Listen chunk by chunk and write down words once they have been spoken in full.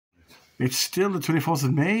It's still the 24th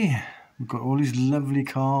of May. We've got all these lovely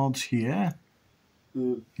cards here.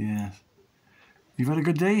 Yes. You've had a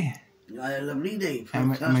good day? I had a lovely day.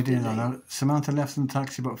 Am I Fantastic doing day. that? Samantha left in the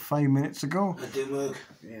taxi about 5 minutes ago. That didn't work.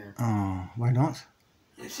 Yeah. Oh, why not?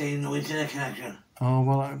 It's saying no internet connection. Oh,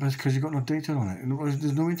 well, that's because you've got no data on it.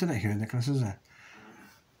 There's no internet here, Nicholas, is there?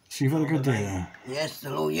 So you've had a good day there? Yes,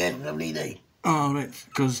 hello, yes, lovely day. Oh, right,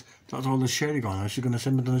 because that's all the sherry gone. I was going to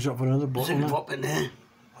send it to the shop for another There's bottle. a now. drop in there.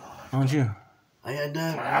 Aren't you? I had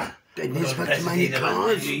this much money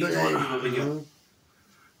cards, but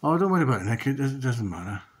Oh, don't worry about it, Nick. It doesn't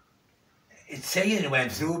matter. It's saying it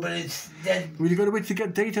went through, but it's dead. Well, you've got to wait to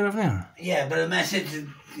get data, haven't you? Yeah, but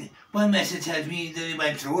one message tells me that it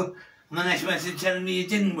went through, and the next message telling me it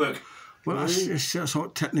didn't work. Well, that's sort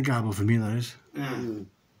of technicable for me, that is. Mm.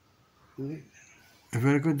 Have you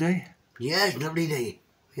had a good day? yes, lovely day.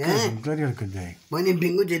 Good, Yeah. I'm glad you had a good day. Went in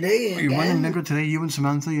bingo today. You went in again. bingo today, you and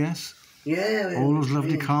Samantha, yes? Yeah. All those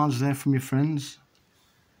lovely yeah. cards there from your friends.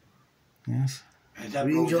 Yes.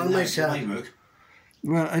 We enjoy myself.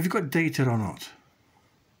 Well, have you got data or not?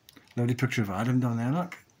 Lovely picture of Adam down there,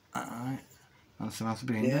 look. Alright. And Samantha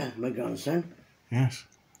behind Yeah, there. my grandson. Yes.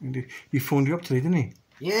 Indeed. He phoned you up today, didn't he?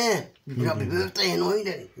 Yeah. Happy birthday, you know, he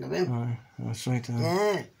did. Aye, that's right.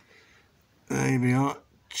 Yeah. There we are.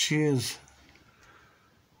 Cheers.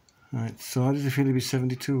 Right, so how did you feel to be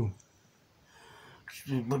 72?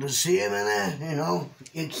 But the same, you know,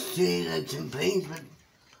 it's in pain, but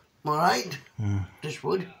I'm alright. Yeah. Just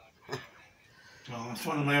would. No, it's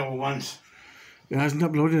one of my old ones. It hasn't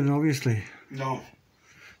uploaded, obviously. No.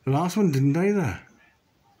 The last one didn't either.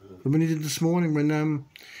 The one you did this morning when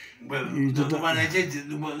Well, You the did that- one I did,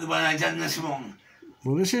 the one I done this morning.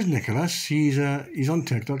 well, this is Nicholas. He's on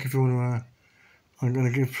TikTok. If you want to, I'm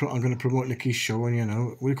gonna promote Nicky's show, and you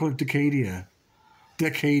know, what do you call it? Decadia.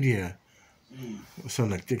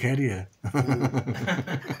 Sound like Decadia.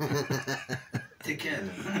 Take care.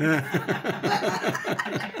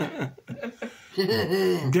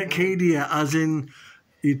 Decadia, as in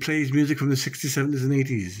he plays music from the 60s, 70s, and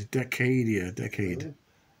 80s. Decade.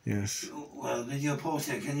 Yes. Well, video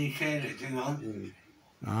poster, can you share it? Hang on.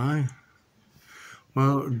 Aye.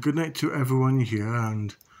 Well, good night to everyone here,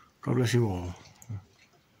 and God bless you all.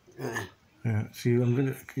 Yeah. See,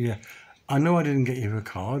 I know I didn't get you a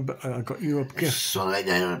card, but I got you a gift. So like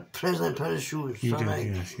I had a present pair of shoes. You so did, like,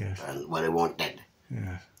 yes. And what I wanted.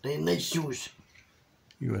 Yeah. They're nice shoes.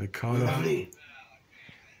 You had a card. Lovely.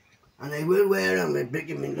 And I will wear them. I break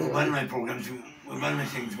them in no One of my programs, one of my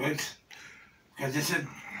things worked. Because this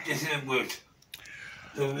had worked.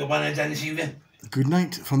 The one I done this evening. Good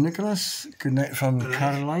night from Nicholas. Good night from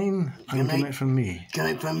Caroline. And good night from me. Good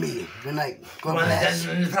night from me. Good night. The God one I bless.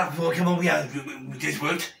 done in the platform, come over here. This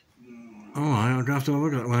worked. Oh, I'm going to have to have a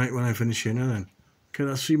look at it when I finish here now then. Okay,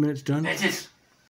 that's 3 minutes done. That's it.